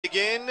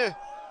Again,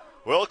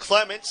 Will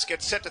Clements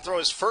gets set to throw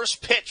his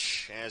first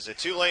pitch as a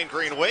two-lane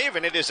green wave,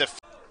 and it is a...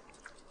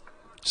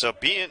 So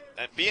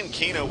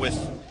Bianchino with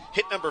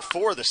hit number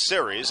 4 of the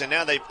series, and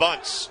now they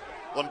bunt.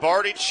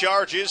 Lombardi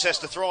charges, has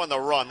to throw on the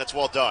run. That's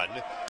well done.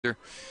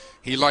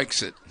 He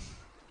likes it.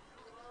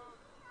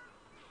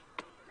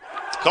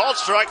 Called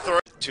strike 3.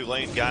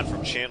 Tulane got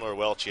from Chandler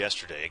Welch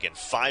yesterday. Again,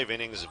 5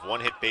 innings of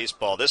one-hit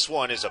baseball. This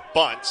one is a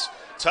bunt.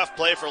 Tough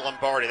play for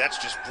Lombardi. That's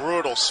just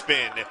brutal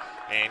spin.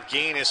 And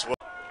Gaines...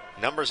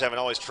 Numbers haven't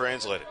always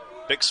translated.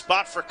 Big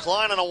spot for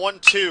Klein on a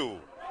 1-2.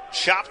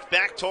 Chopped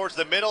back towards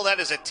the middle.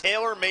 That is a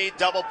tailor-made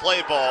double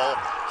play ball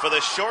for the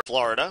short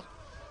Florida.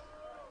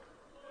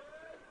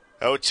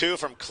 0-2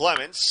 from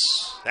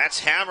Clements.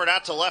 That's hammered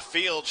out to left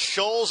field.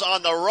 Scholes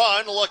on the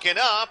run, looking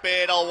up.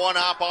 It'll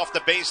one-hop off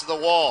the base of the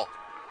wall.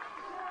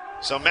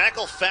 So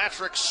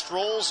McElpatrick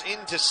strolls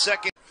into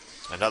second.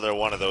 Another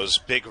one of those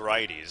big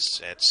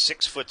righties at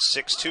 6'6",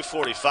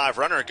 245.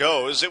 Runner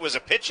goes. It was a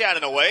pitch out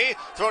and away.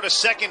 Throw to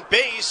second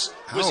base.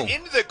 Was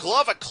into the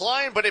glove of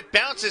Klein, but it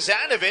bounces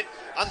out of it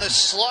on the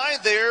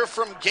slide there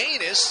from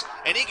Gaines,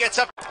 and he gets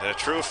up. A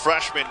true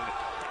freshman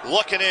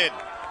looking in,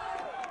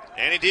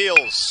 and he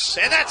deals,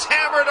 and that's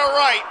hammered to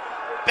right.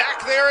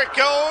 Back there it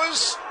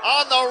goes.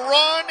 On the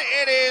run,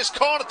 it is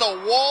caught at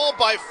the wall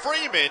by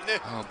Freeman.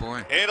 Oh,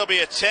 boy. It'll be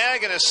a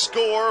tag and a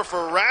score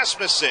for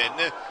Rasmussen.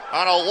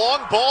 On a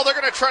long ball, they're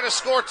going to try to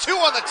score 2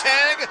 on the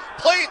tag.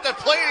 The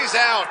plate is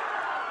out.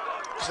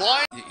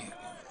 Klein.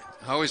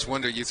 I always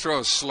wonder, you throw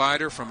a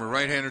slider from a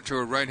right-hander to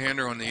a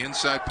right-hander on the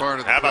inside part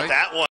of the plate. How about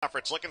that one?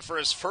 It's looking for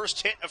his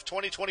first hit of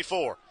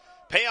 2024.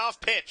 Payoff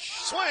pitch.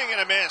 Swing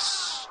and a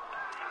miss.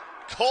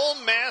 Cole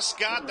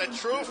Mascot, the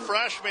true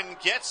freshman,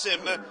 gets him.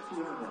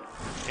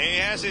 He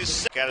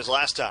has got his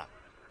last time.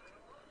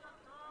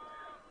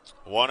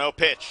 1-0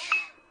 pitch.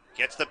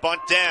 Gets the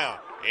bunt down.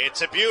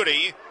 It's a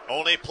beauty.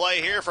 Only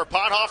play here for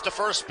Pothoff to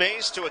first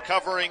base to a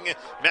covering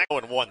Mac.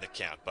 And won the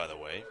count, by the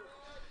way.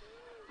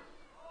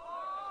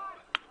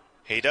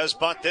 He does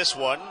bunt this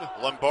one.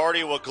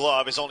 Lombardi will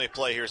glove. His only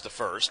play here is the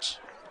first.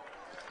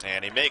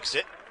 And he makes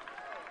it.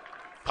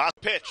 Pop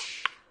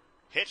pitch.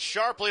 Hit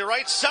sharply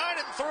right side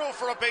and through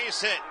for a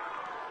base hit.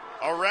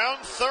 Around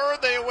third,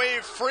 they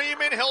wave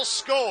Freeman. He'll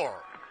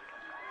score.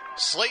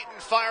 Slayton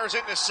fires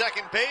into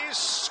second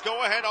base.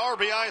 Go-ahead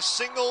RBI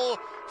single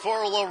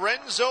for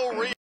Lorenzo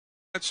Rios.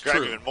 That's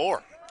true. Even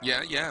more.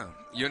 Yeah.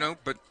 You know,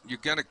 but you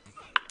got to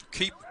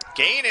keep...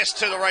 Gaines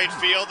to the right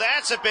field.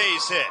 That's a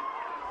base hit.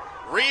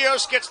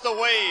 Rios gets the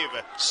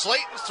wave.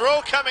 Slayton's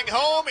throw coming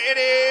home. It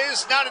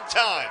is not in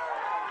time.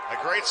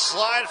 A great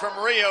slide from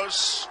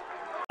Rios.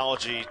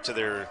 Technology to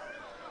their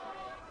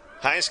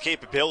highest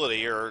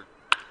capability are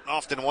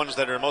often ones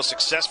that are most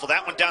successful.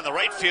 That one down the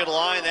right field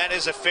line. That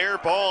is a fair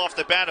ball off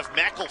the bat of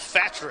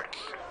McElpatrick.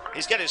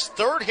 He's got his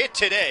 3rd hit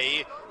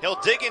today. He'll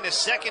dig into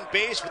second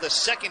base with a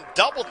second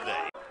double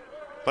today.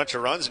 Bunch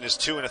of runs in his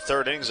 2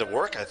 1/3 innings of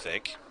work, I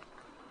think.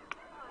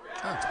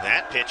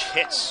 That pitch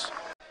hits.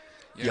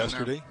 Yeah,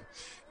 yesterday.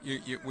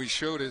 We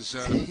showed his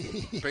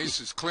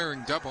bases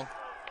clearing double.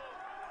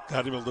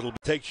 Got him a little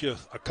bit. Takes you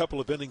a couple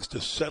of innings to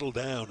settle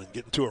down and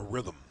get into a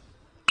rhythm.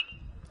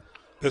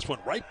 This one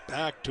right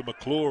back to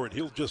McClure, and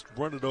he'll just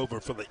run it over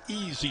for the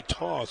easy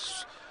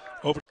toss.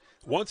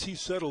 Once he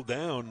settled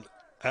down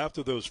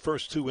after those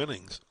first 2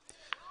 innings,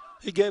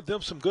 he gave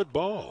them some good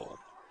ball.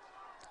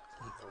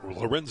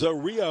 Lorenzo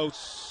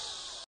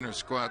Rios.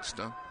 Squad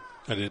stuff.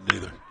 I didn't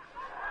either.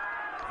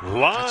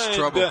 Line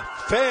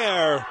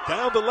fair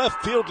down the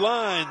left field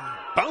line.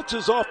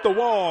 Bounces off the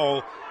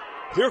wall.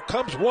 Here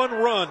comes one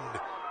run.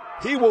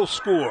 He will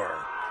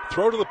score.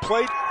 Throw to the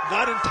plate,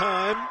 not in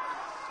time.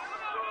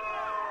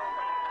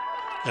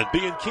 And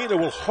Bianchino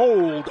will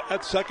hold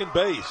at second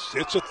base.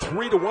 It's a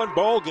 3-1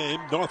 ball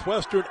game.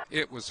 Northwestern.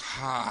 It was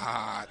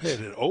hot.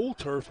 And Old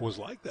Turf was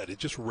like that. It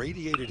just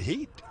radiated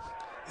heat.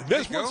 And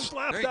this one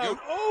slapped out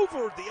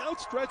over the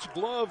outstretched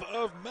glove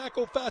of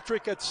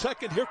McElpatrick at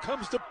second. Here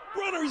comes the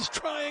runner. He's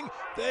trying.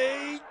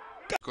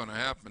 Going to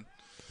happen.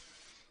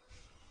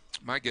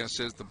 My guess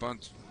is the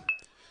bunt.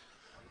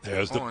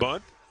 There's the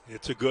bunt.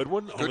 It's a good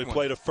one. Only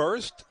played a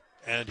first,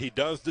 and he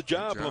does the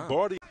job.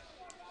 Lombardi.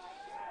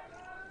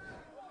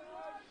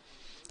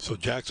 So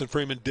Jackson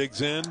Freeman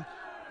digs in.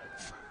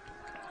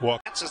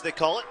 That's as they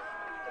call it.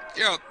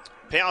 Yeah.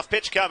 Payoff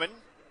pitch coming.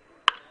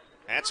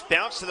 That's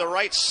bounced to the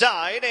right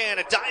side, and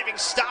a diving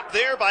stop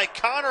there by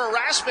Connor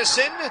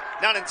Rasmussen.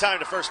 Not in time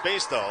to first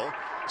base, though.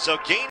 So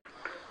gain.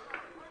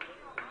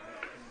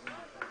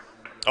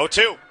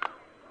 0-2.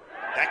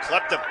 That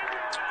clipped him.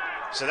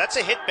 So that's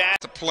a hit back.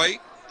 The plate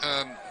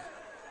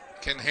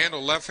can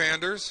handle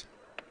left-handers.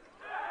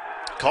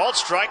 Called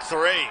strike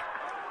 3.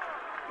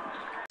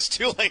 It's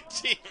Tulane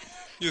team.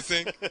 You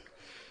think?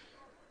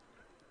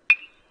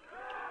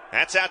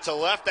 That's out to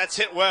left. That's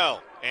hit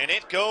well. And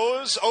it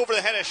goes over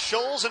the head of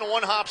Scholes, and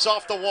one hops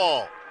off the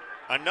wall.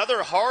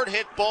 Another hard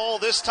hit ball,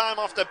 this time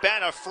off the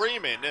bat of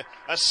Freeman.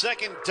 A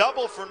second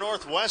double for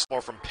Northwestern.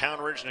 Or from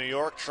Pound Ridge, New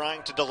York,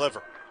 trying to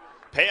deliver.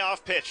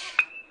 Payoff pitch.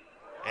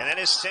 And that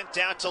is sent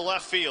out to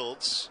left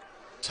fields.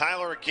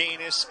 Tyler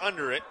Gaines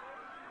under it,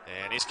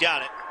 and he's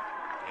got it.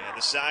 And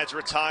the side's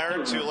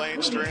retired.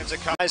 Tulane strands of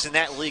guys in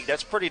that league.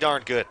 That's pretty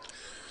darn good.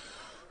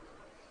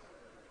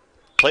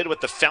 Played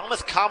with the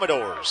Falmouth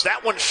Commodores.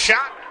 That one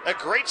shot. A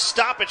great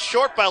stop at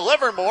short by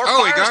Livermore.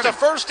 Fires to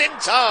first in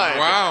time.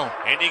 Wow.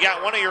 And you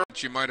got one of your...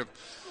 You might have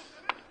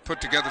put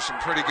together some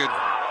pretty good...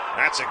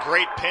 That's a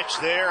great pitch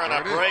there on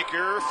a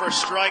breaker for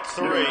strike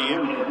 3.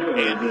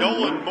 And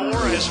Nolan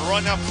Moore has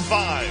run up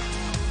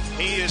 5.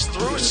 He is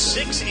through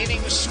 6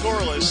 innings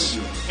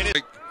scoreless.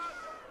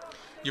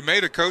 You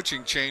made a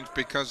coaching change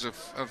because of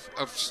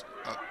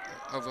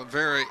a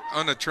very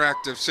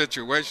unattractive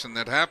situation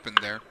that happened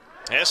there.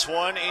 This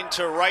one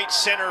into right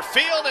center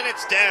field, and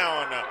it's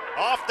down.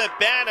 Off the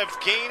bat of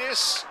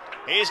Gaines.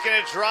 He's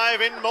going to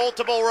drive in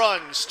multiple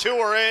runs. 2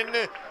 are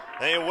in.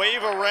 They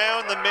wave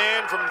around the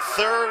man from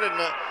third,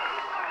 and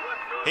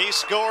he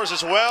scores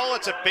as well.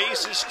 It's a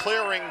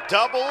bases-clearing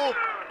double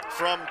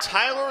from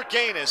Tyler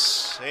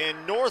Gaines.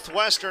 And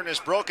Northwestern has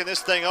broken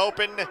this thing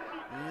open.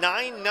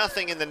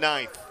 9-0 in the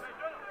 9th.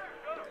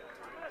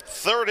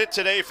 Third hit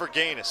today for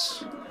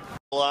Gaines.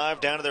 Live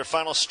down to their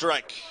final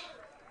strike.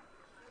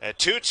 A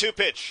 2-2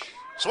 pitch.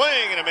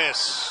 Swing and a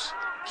miss.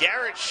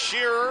 Garrett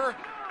Shearer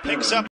picks up